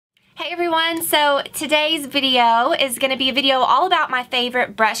Everyone, so today's video is going to be a video all about my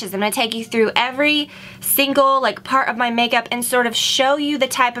favorite brushes. I'm going to take you through every single part of my makeup and sort of show you the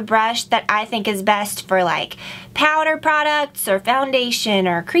type of brush that I think is best for powder products or foundation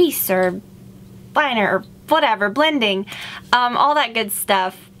or crease or liner or whatever, blending, all that good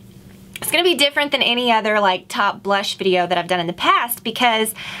stuff. It's going to be different than any other top blush video that I've done in the past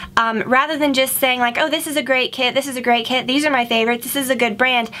because rather than just saying oh, this is a great kit, this is a great kit, these are my favorites, this is a good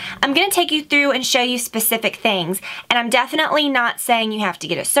brand, I'm going to take you through and show you specific things. And I'm definitely not saying you have to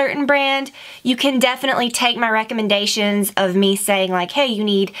get a certain brand. You can definitely take my recommendations of me saying hey, you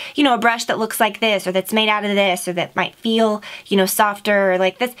need, a brush that looks like this or that's made out of this or that might feel, softer or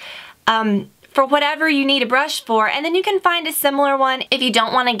like this. For whatever you need a brush for, and then you can find a similar one if you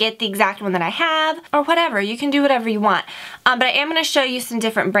don't want to get the exact one that I have, or whatever. You can do whatever you want. But I am going to show you some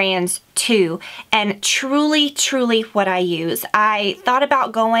different brands too, and truly what I use. I thought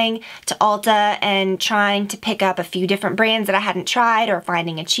about going to Ulta and trying to pick up a few different brands that I hadn't tried, or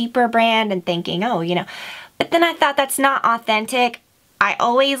finding a cheaper brand and thinking, oh, but then I thought that's not authentic. I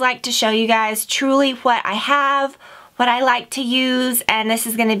always like to show you guys truly what I have, what I like to use, and this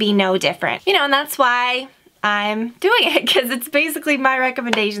is going to be no different. And that's why I'm doing it, because it's basically my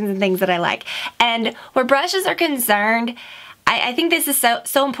recommendations and things that I like. And where brushes are concerned, I think this is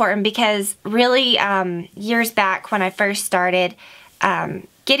so important because really years back when I first started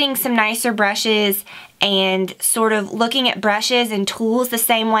getting some nicer brushes and sort of looking at brushes and tools the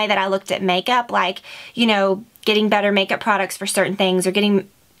same way that I looked at makeup, getting better makeup products for certain things, or getting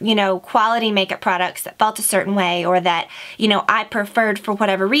quality makeup products that felt a certain way, or that, I preferred for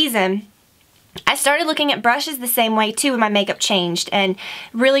whatever reason. I started looking at brushes the same way too when my makeup changed. And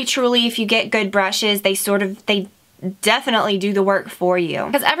really truly, if you get good brushes, they definitely do the work for you.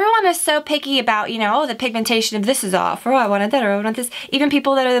 Because everyone is so picky about, oh, the pigmentation of this is off, or oh, I wanted that, or I wanted this. Even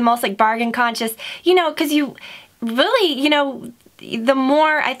people that are the most bargain conscious, because you really, the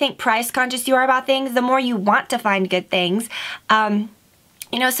more I think price conscious you are about things, the more you want to find good things.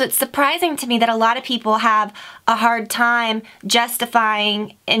 So it's surprising to me that a lot of people have a hard time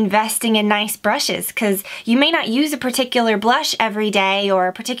justifying investing in nice brushes, because you may not use a particular blush every day or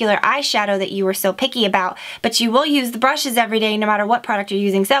a particular eyeshadow that you were so picky about, but you will use the brushes every day no matter what product you're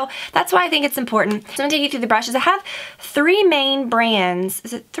using. So that's why I think it's important. So I'm going to take you through the brushes. I have three main brands.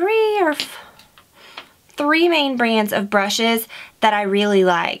 Is it three or three main brands of brushes that I really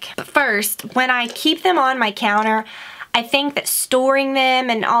like. But first, when I keep them on my counter, I think that storing them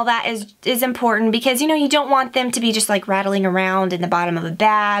and all that is important, because you don't want them to be just rattling around in the bottom of a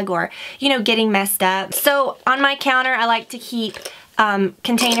bag or getting messed up. So on my counter I like to keep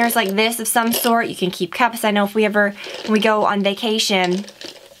containers like this of some sort. You can keep cups. I know when we go on vacation,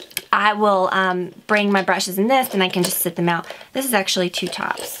 I will bring my brushes in this and I can just sit them out. This is actually two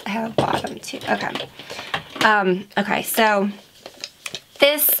tops. I have a bottom too. Okay. Okay, so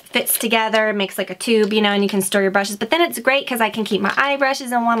this fits together, makes a tube, and you can store your brushes. But then it's great because I can keep my eye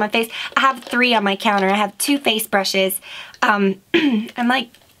brushes and one on my face. I have three on my counter. I have two face brushes. I'm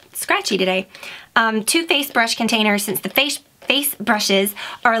scratchy today. Two face brush containers, since the face brushes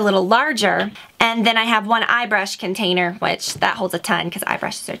are a little larger. And then I have one eye brush container, which that holds a ton because eye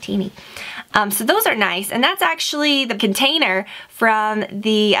brushes are teeny. So those are nice. And that's actually the container from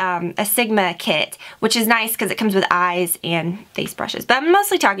the a Sigma kit, which is nice because it comes with eyes and face brushes. But I'm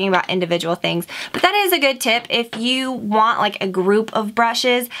mostly talking about individual things. But that is a good tip if you want a group of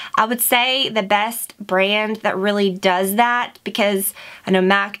brushes. I would say the best brand that really does that, because I know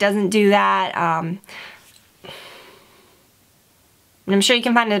MAC doesn't do that. And I'm sure you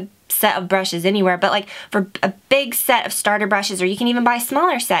can find a set of brushes anywhere, but for a big set of starter brushes, or you can even buy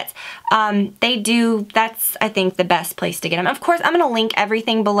smaller sets, that's I think the best place to get them. Of course, I'm going to link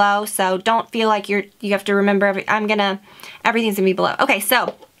everything below, so don't feel like you have to remember everything's going to be below. Okay,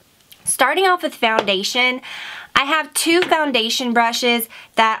 so starting off with foundation, I have two foundation brushes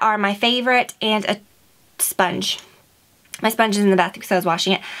that are my favorite and a sponge. My sponge is in the bathroom because I was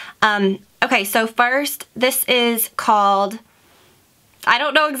washing it. Okay, so first, this is called, I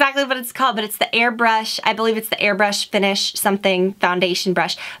don't know exactly what it's called, but it's the Airbrush, I believe it's the Airbrush Finish something foundation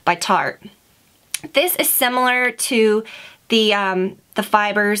brush by Tarte. This is similar to the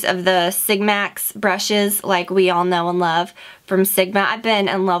fibers of the Sigmax brushes we all know and love from Sigma. I've been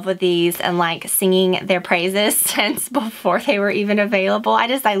in love with these and singing their praises since before they were even available.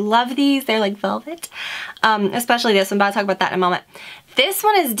 I love these. They're like velvet. Especially this one, but I'll talk about that in a moment. This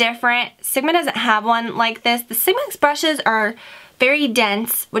one is different. Sigma doesn't have one like this. The Sigmax brushes are very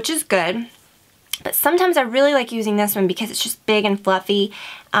dense, which is good. But sometimes I really like using this one because it's just big and fluffy.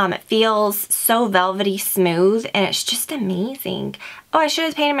 It feels so velvety smooth, and it's just amazing. Oh, I should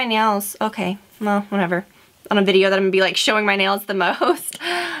have painted my nails. Okay, well, whatever. On a video that I'm gonna be like showing my nails the most.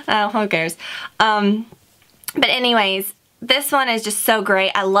 Oh, who cares? But anyways, this one is just so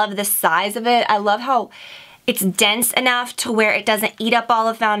great. I love the size of it. I love how it's dense enough to where it doesn't eat up all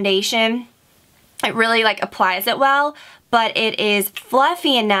the foundation. It really like applies it well, but it is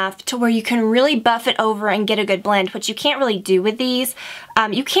fluffy enough to where you can really buff it over and get a good blend, which you can't really do with these.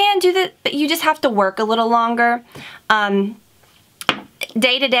 You can do that, but you just have to work a little longer.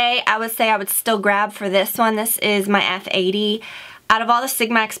 Day to day, I would say I would still grab for this one. This is my F80. Out of all the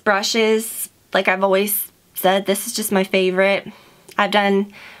Sigmax brushes, like I've always said, this is just my favorite. I've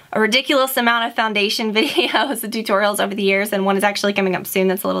done a ridiculous amount of foundation videos and tutorials over the years, and one is actually coming up soon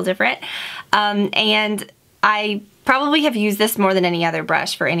that's a little different. And I probably have used this more than any other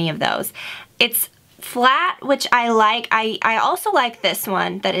brush for any of those. It's flat, which I like. I also like this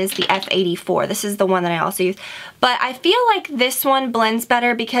one that is the F84. This is the one that I also use. But I feel like this one blends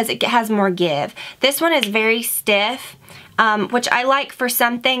better because it has more give. This one is very stiff, which I like for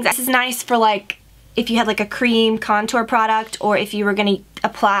some things. This is nice for like if you had like a cream contour product, or if you were going to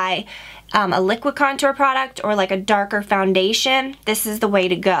apply a liquid contour product or like a darker foundation. This is the way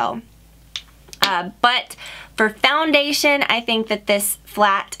to go. But for foundation, I think that this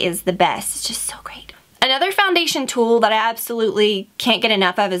flat is the best. It's just so great. Another foundation tool that I absolutely can't get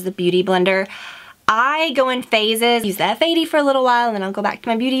enough of is the Beauty Blender. I go in phases, use the F80 for a little while, and then I'll go back to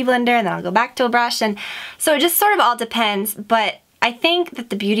my Beauty Blender, and then I'll go back to a brush, and so it just sort of all depends. But I think that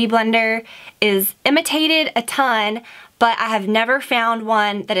the Beauty Blender is imitated a ton, but I have never found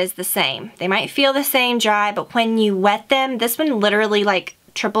one that is the same. They might feel the same dry, but when you wet them, this one literally like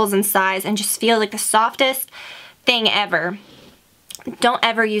triples in size and just feels like the softest thing ever. Don't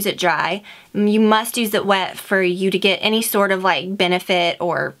ever use it dry. You must use it wet for you to get any sort of like benefit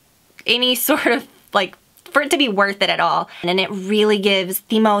or any sort of like for it to be worth it at all. And it really gives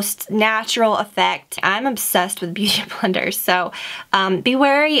the most natural effect. I'm obsessed with Beauty Blenders, so be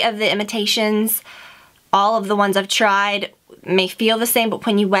wary of the imitations. All of the ones I've tried may feel the same, but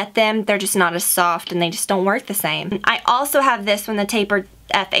when you wet them, they're just not as soft and they just don't work the same. I also have this one, the Tapered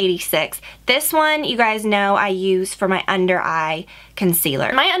F86. This one, you guys know I use for my under eye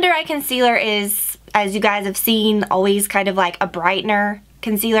concealer. My under eye concealer is, as you guys have seen, always kind of like a brightener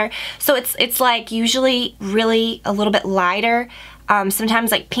concealer. So it's like usually really a little bit lighter,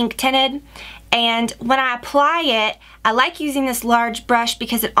 sometimes like pink tinted. And when I apply it, I like using this large brush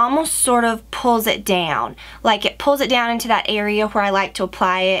because it almost sort of pulls it down. Like it pulls it down into that area where I like to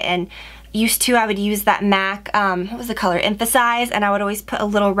apply it. And used to, I would use that MAC, what was the color? Emphasize, and I would always put a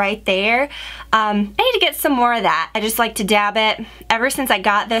little right there. I need to get some more of that. I just like to dab it. Ever since I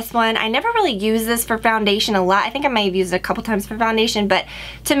got this one, I never really used this for foundation a lot. I think I may have used it a couple times for foundation, but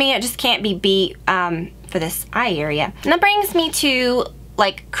to me it just can't be beat for this eye area. And that brings me to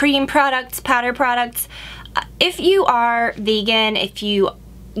like cream products, powder products. If you are vegan, if you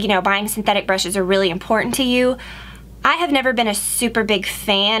know, buying synthetic brushes are really important to you, I have never been a super big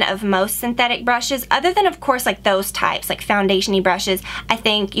fan of most synthetic brushes, other than of course like those types, like foundation-y brushes. I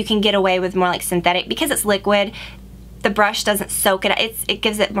think you can get away with more like synthetic because it's liquid. The brush doesn't soak it, it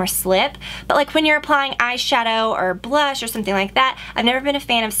gives it more slip. But like when you're applying eyeshadow or blush or something like that, I've never been a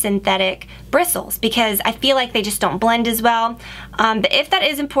fan of synthetic bristles because I feel like they just don't blend as well. But if that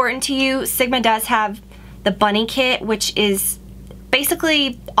is important to you, Sigma does have the Bunny Kit, which is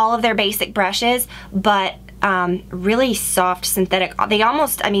basically all of their basic brushes, but really soft synthetic. They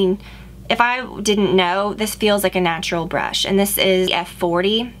almost, I mean, if I didn't know, this feels like a natural brush. And this is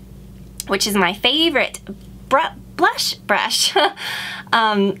F40, which is my favorite blush brush.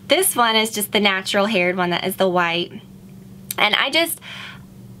 This one is just the natural haired one that is the white. And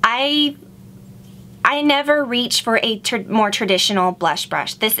I never reach for a more traditional blush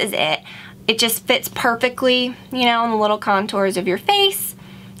brush. This is it. It just fits perfectly, you know, in the little contours of your face.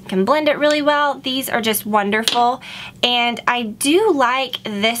 You can blend it really well. These are just wonderful. And I do like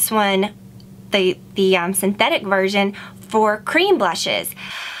this one, the synthetic version, for cream blushes.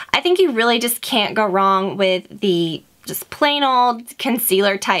 I think you really just can't go wrong with the just plain old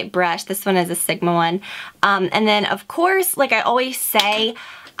concealer type brush. This one is a Sigma one. And then of course, like I always say,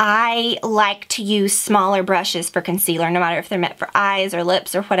 I like to use smaller brushes for concealer, no matter if they're meant for eyes or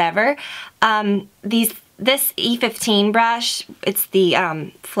lips or whatever. This E15 brush, it's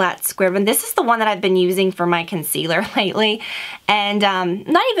the flat square one. This is the one that I've been using for my concealer leply. And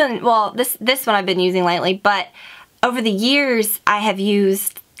not even, well, this one I've been using lately, but over the years I have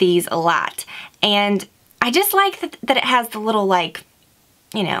used these a lot. And I just like that it has the little like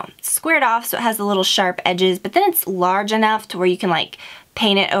you know, squared off so it has the little sharp edges, but then it's large enough to where you can like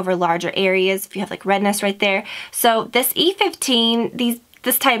paint it over larger areas if you have like redness right there. So this E15,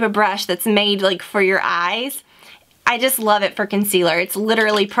 this type of brush that's made like for your eyes, I just love it for concealer. It's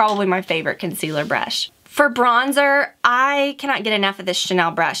literally probably my favorite concealer brush. For bronzer, I cannot get enough of this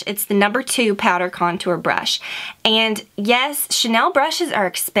Chanel brush. It's the number 2 powder contour brush. And yes, Chanel brushes are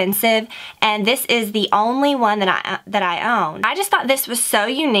expensive, and this is the only one that I own. I just thought this was so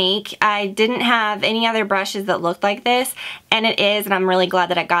unique. I didn't have any other brushes that looked like this, and it is, and I'm really glad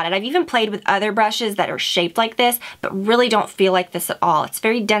that I got it. I've even played with other brushes that are shaped like this, but really don't feel like this at all. It's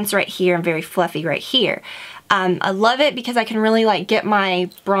very dense right here and very fluffy right here. I love it because I can really like get my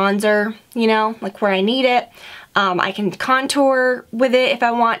bronzer, you know, like where I need it. I can contour with it if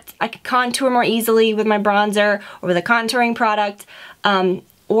I want. I can contour more easily with my bronzer or with a contouring product.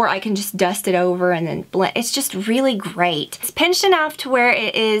 Or I can just dust it over and then blend. It's just really great. It's pinched enough to where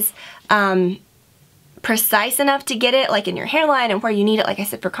it is precise enough to get it like in your hairline and where you need it, like I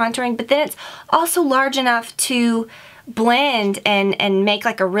said, for contouring. But then it's also large enough to blend and make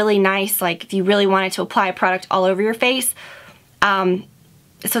like a really nice, like if you really wanted to apply a product all over your face. So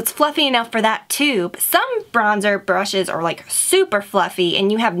it's fluffy enough for that too. But some bronzer brushes are like super fluffy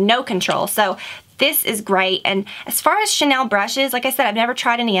and you have no control. So this is great. And as far as Chanel brushes, like I said, I've never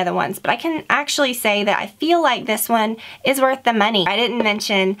tried any other ones, but I can actually say that I feel like this one is worth the money. I didn't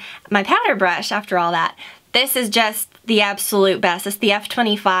mention my powder brush after all that. This is just the absolute best. It's the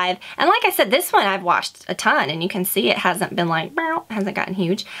F25. And like I said, this one I've washed a ton and you can see it hasn't been like, hasn't gotten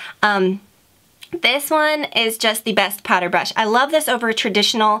huge. This one is just the best powder brush. I love this over a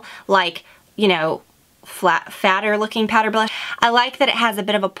traditional, like, you know, flat, fatter looking powder brush. I like that it has a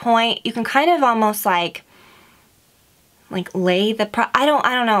bit of a point. You can kind of almost like lay the I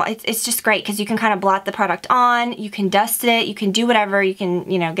don't know. It's just great because you can kind of blot the product on, you can dust it, you can do whatever, you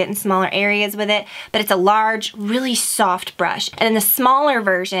can, you know, get in smaller areas with it, but it's a large, really soft brush. And then the smaller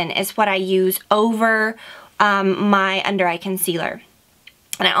version is what I use over my under eye concealer.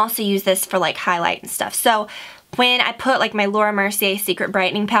 And I also use this for like highlight and stuff. So when I put like my Laura Mercier Secret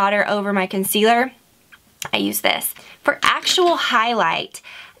Brightening Powder over my concealer, I use this. For actual highlight,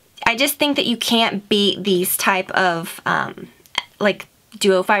 I just think that you can't beat these type of like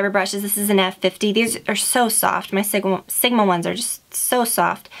duo fiber brushes. This is an F50. These are so soft. My Sigma ones are just so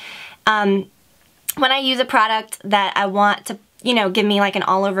soft. When I use a product that I want to, you know, give me like an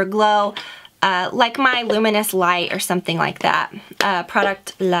all over glow, like my Luminous Light or something like that, a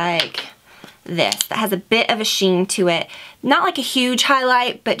product like this that has a bit of a sheen to it. Not like a huge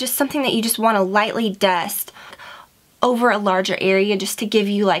highlight, but just something that you just want to lightly dust over a larger area just to give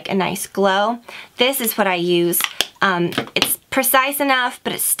you like a nice glow. This is what I use. It's precise enough,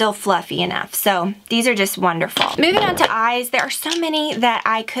 but it's still fluffy enough. So these are just wonderful. Moving on to eyes, there are so many that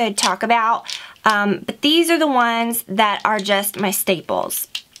I could talk about, but these are the ones that are just my staples.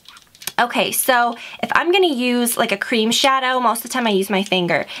 Okay, so if I'm gonna use like a cream shadow, most of the time I use my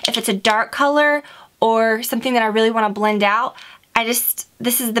finger. If it's a dark color or something that I really wanna blend out, this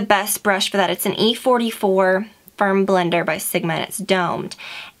is the best brush for that. It's an E44 Firm Blender by Sigma, and it's domed.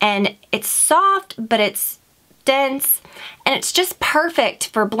 And it's soft, but it's dense, and it's just perfect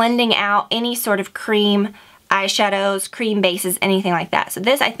for blending out any sort of cream eyeshadows, cream bases, anything like that. So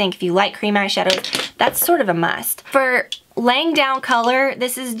this, I think, if you like cream eyeshadows, that's sort of a must. For laying down color,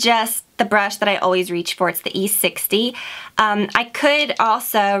 this is just the brush that I always reach for. It's the E60. I could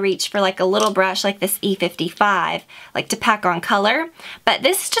also reach for like a little brush like this E55, like to pack on color, but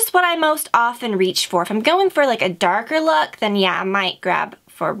this is just what I most often reach for. If I'm going for like a darker look, then yeah, I might grab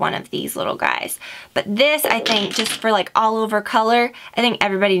for one of these little guys. But this, I think, just for like all over color, I think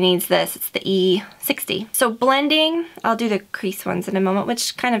everybody needs this. It's the E60. So blending, I'll do the crease ones in a moment,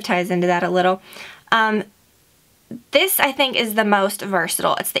 which kind of ties into that a little. This, I think, is the most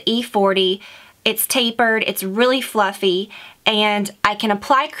versatile. It's the E40. It's tapered, it's really fluffy, and I can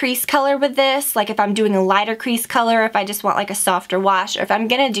apply crease color with this, like if I'm doing a lighter crease color, if I just want like a softer wash, or if I'm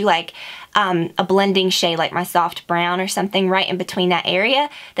gonna do like a blending shade like my soft brown or something right in between that area,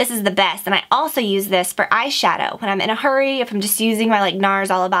 this is the best. And I also use this for eyeshadow. When I'm in a hurry, if I'm just using my like NARS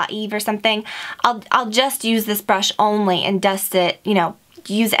All About Eve or something, I'll just use this brush only and dust it, you know,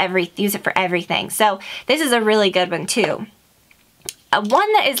 use it for everything. So this is a really good one too.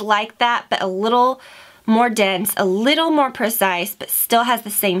 One that is like that, but a little more dense, a little more precise, but still has the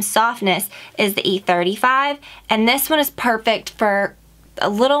same softness, is the E35. And this one is perfect for a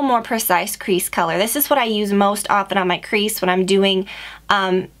little more precise crease color. This is what I use most often on my crease when I'm doing,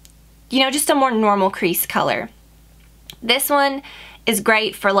 you know, just a more normal crease color. This one is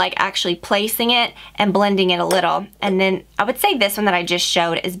great for like actually placing it and blending it a little. And then I would say this one that I just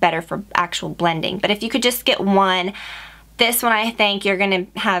showed is better for actual blending. But if you could just get one, this one I think you're gonna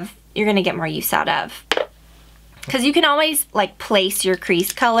get more use out of. Because you can always like place your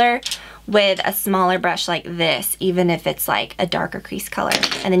crease color with a smaller brush like this, even if it's like a darker crease color,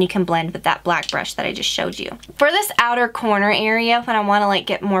 and then you can blend with that black brush that I just showed you. For this outer corner area, when I want to like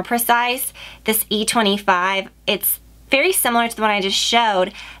get more precise, this E25, it's very similar to the one I just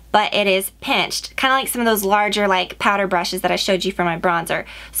showed, but it is pinched, kind of like some of those larger like powder brushes that I showed you for my bronzer.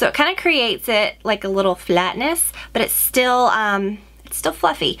 So it kind of creates it like a little flatness, but it's still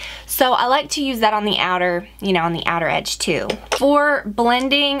fluffy. So I like to use that on the outer, you know, on the outer edge too. For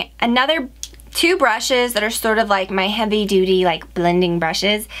blending, another two brushes that are sort of like my heavy duty like blending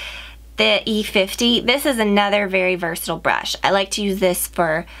brushes, the E50. This is another very versatile brush. I like to use this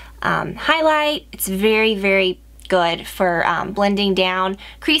for highlight. It's very, very good for blending down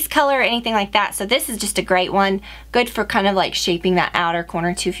crease color or anything like that. So this is just a great one. Good for kind of like shaping that outer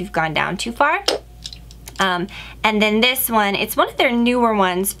corner too if you've gone down too far. And then this one, it's one of their newer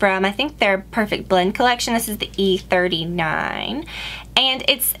ones from, I think, their Perfect Blend collection. This is the E39. And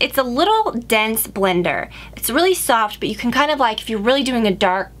it's a little dense blender. It's really soft, but you can kind of like, if you're really doing a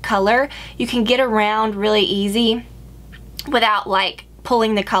dark color, you can get around really easy without like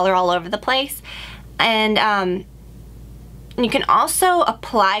pulling the color all over the place. And you can also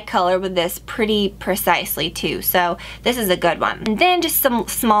apply color with this pretty precisely too. So this is a good one. And then just some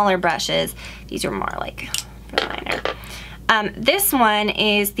smaller brushes. These are more like for liner. This one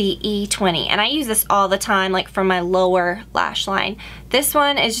is the E20, and I use this all the time, like for my lower lash line. This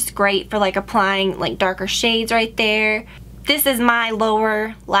one is just great for like applying like darker shades right there. This is my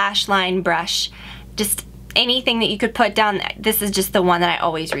lower lash line brush. Just anything that you could put down, this is just the one that I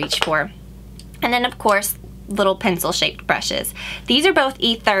always reach for. And then of course, little pencil shaped brushes. These are both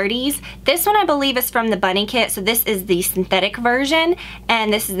E30s. This one I believe is from the Bunny Kit, so this is the synthetic version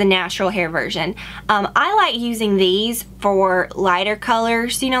and this is the natural hair version. I like using these for lighter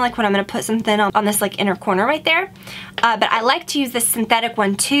colors, you know, like when I'm going to put something on this like inner corner right there. But I like to use the synthetic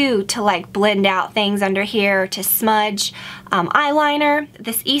one too to like blend out things under here, to smudge eyeliner.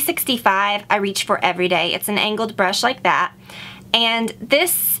 This E65 I reach for every day. It's an angled brush like that. And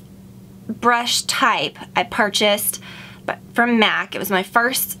this brush type I purchased from MAC. It was my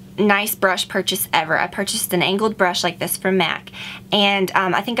first nice brush purchase ever. I purchased an angled brush like this from MAC, and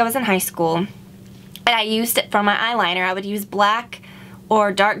I think I was in high school, and I used it for my eyeliner. I would use black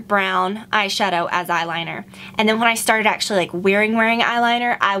or dark brown eyeshadow as eyeliner, and then when I started actually like wearing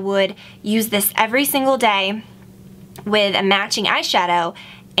eyeliner, I would use this every single day with a matching eyeshadow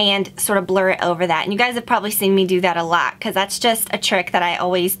and sort of blur it over that. And you guys have probably seen me do that a lot because that's just a trick that I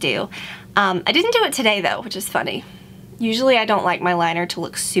always do. I didn't do it today though, which is funny. Usually I don't like my liner to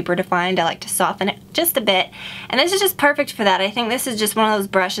look super defined. I like to soften it just a bit. And this is just perfect for that. I think this is just one of those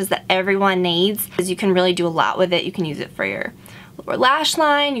brushes that everyone needs because you can really do a lot with it. You can use it for your lower lash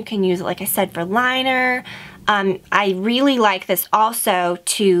line. You can use it, like I said, for liner. I really like this also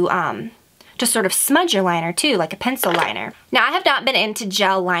to sort of smudge your liner too, like a pencil liner. Now I have not been into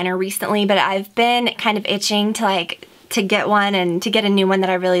gel liner recently, but I've been kind of itching to get one and to get a new one that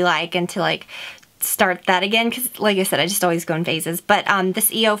I really like and to like start that again because like I said, I just always go in phases. But this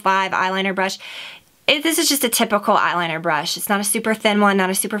EO5 eyeliner brush, this is just a typical eyeliner brush. It's not a super thin one,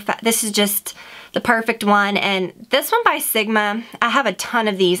 not a super fat. This is just the perfect one. And this one by Sigma, I have a ton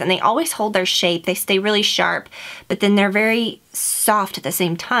of these and they always hold their shape. They stay really sharp, but then they're very soft at the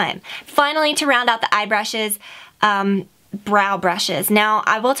same time. Finally, to round out the eye brushes, brow brushes. Now,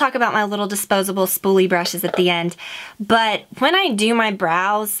 I will talk about my little disposable spoolie brushes at the end, but when I do my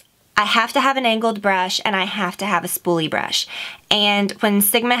brows, I have to have an angled brush and I have to have a spoolie brush. And when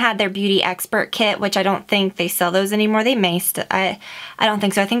Sigma had their Beauty Expert Kit, which I don't think they sell those anymore, they may still, I don't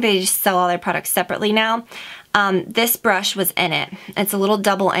think so. I think they just sell all their products separately now. This brush was in it. It's a little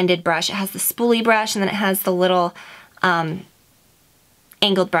double-ended brush. It has the spoolie brush and then it has the little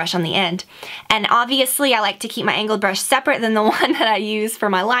angled brush on the end. And obviously I like to keep my angled brush separate than the one that I use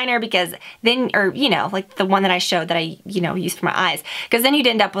for my liner because then, or you know, like the one that I showed that I, you know, use for my eyes, because then you'd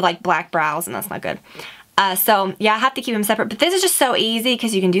end up with like black brows and that's not good. So yeah, I have to keep them separate, but this is just so easy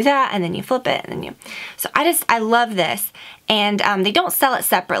because you can do that and then you flip it and then you, so I love this. And they don't sell it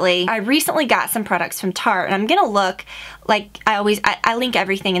separately. I recently got some products from Tarte and I'm gonna look, like I link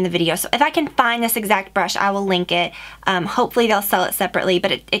everything in the video. So if I can find this exact brush, I will link it. Hopefully they'll sell it separately,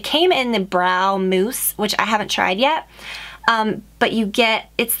 but it came in the brow mousse, which I haven't tried yet. but you get,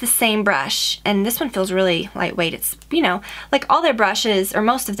 it's the same brush, and this one feels really lightweight. It's, you know, like all their brushes, or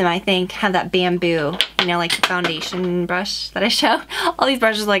most of them I think, have that bamboo, you know, like the foundation brush that I showed. All these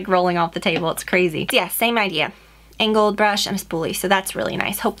brushes like rolling off the table, it's crazy. So yeah, same idea. Angled brush and a spoolie, so that's really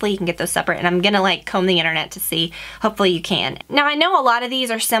nice. Hopefully you can get those separate, and I'm gonna like comb the internet to see. Hopefully you can. Now I know a lot of these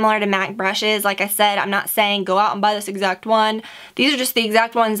are similar to MAC brushes. Like I said, I'm not saying go out and buy this exact one. These are just the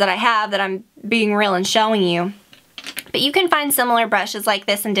exact ones that I have that I'm being real and showing you. But you can find similar brushes like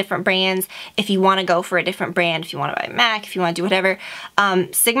this in different brands if you want to go for a different brand, if you want to buy MAC, if you want to do whatever.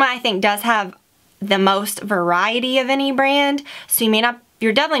 Sigma I think does have the most variety of any brand, so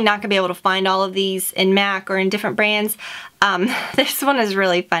you're definitely not going to be able to find all of these in MAC or in different brands. This one is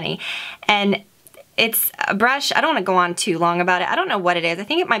really funny, and it's a brush. I don't want to go on too long about it. I don't know what it is. I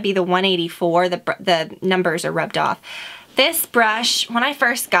think it might be the 184. The numbers are rubbed off. This brush, when I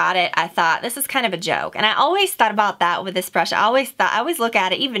first got it, I thought this is kind of a joke, and I always thought about that with this brush. I always look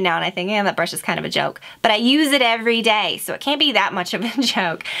at it even now and I think, yeah, that brush is kind of a joke, but I use it every day, so it can't be that much of a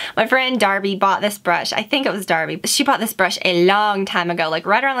joke. My friend Darby bought this brush. I think it was Darby. She bought this brush a long time ago, like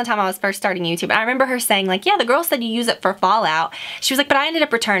right around the time I was first starting YouTube, and I remember her saying like, yeah, the girl said you use it for fallout. She was like, but I ended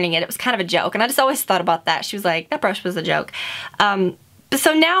up returning it. It was kind of a joke, and I just always thought about that. She was like, that brush was a joke.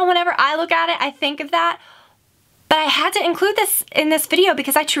 So now whenever I look at it, I think of that. But I had to include this in this video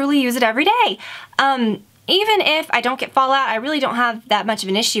because I truly use it every day. Even if I don't get fallout, I really don't have that much of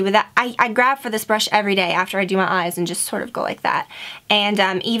an issue with that. I grab for this brush every day after I do my eyes and just sort of go like that.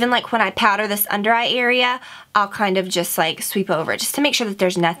 And even like when I powder this under eye area, I'll kind of just like sweep over it just to make sure that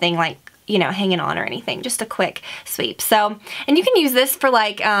there's nothing like, you know, hanging on or anything. Just a quick sweep. So, and you can use this for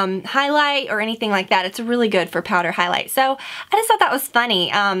like highlight or anything like that. It's really good for powder highlight. So I just thought that was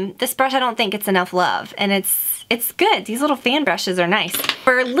funny. This brush, I don't think it's enough love, and it's good. These little fan brushes are nice.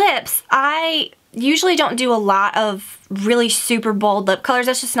 For lips, I usually don't do a lot of really super bold lip colors.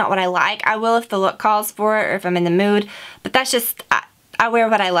 That's just not what I like. I will if the look calls for it or if I'm in the mood, but that's just, I wear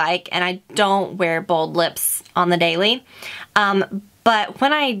what I like, and I don't wear bold lips on the daily. But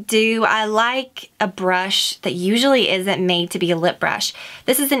when I do, I like a brush that usually isn't made to be a lip brush.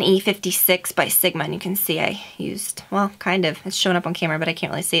 This is an E56 by Sigma, and you can see I used, well, kind of. It's showing up on camera, but I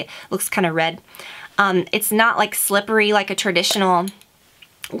can't really see it. It looks kind of red. It's not like slippery like a traditional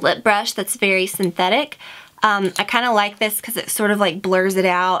lip brush that's very synthetic. I kind of like this because it sort of like blurs it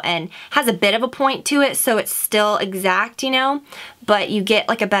out and has a bit of a point to it, so it's still exact, you know, but you get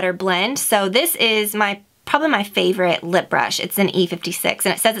like a better blend. So this is probably my favorite lip brush. It's an E56,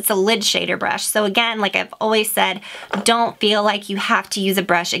 and it says it's a lid shader brush. So again, like I've always said, don't feel like you have to use a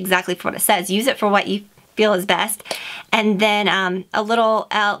brush exactly for what it says. Use it for what you feel is best. And then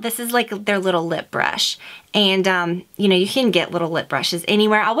this is like their little lip brush, and you know, you can get little lip brushes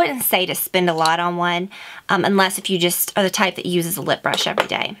anywhere. I wouldn't say to spend a lot on one unless if you just are the type that uses a lip brush every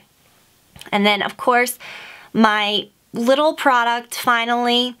day. And then of course my little product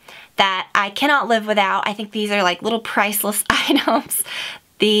finally that I cannot live without. I think these are like little priceless items.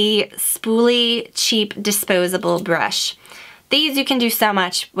 The Spoolie Cheap Disposable Brush. These you can do so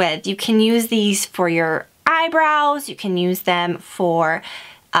much with. You can use these for your eyebrows. You can use them for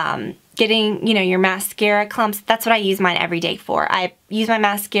getting, you know, your mascara clumps. That's what I use mine every day for. I use my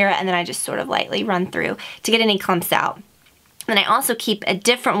mascara and then I just sort of lightly run through to get any clumps out. And I also keep a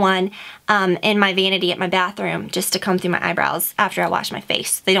different one in my vanity at my bathroom just to comb through my eyebrows after I wash my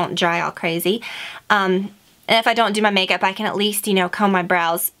face. They don't dry all crazy. And if I don't do my makeup, I can at least, you know, comb my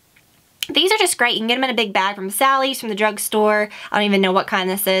brows. These are just great. You can get them in a big bag from Sally's, from the drugstore. I don't even know what kind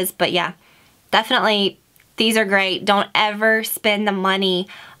this is, but yeah, definitely these are great. Don't ever spend the money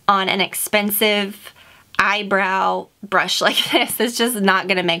on an expensive eyebrow brush like this. It's just not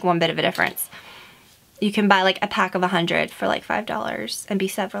going to make one bit of a difference. You can buy like a pack of 100 for like $5 and be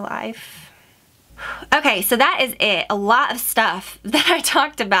set for life. Okay, so that is it. A lot of stuff that I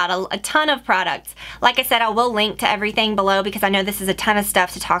talked about, a ton of products. Like I said, I will link to everything below because I know this is a ton of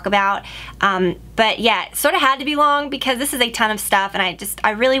stuff to talk about. But yeah, it sort of had to be long because this is a ton of stuff, and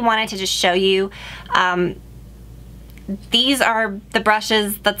I really wanted to just show you. These are the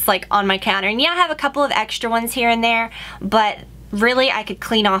brushes that's like on my counter. And yeah, I have a couple of extra ones here and there, but really I could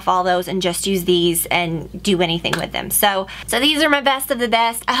clean off all those and just use these and do anything with them. So these are my best of the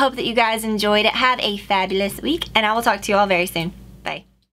best. I hope that you guys enjoyed it. Have a fabulous week, and I will talk to you all very soon. Bye.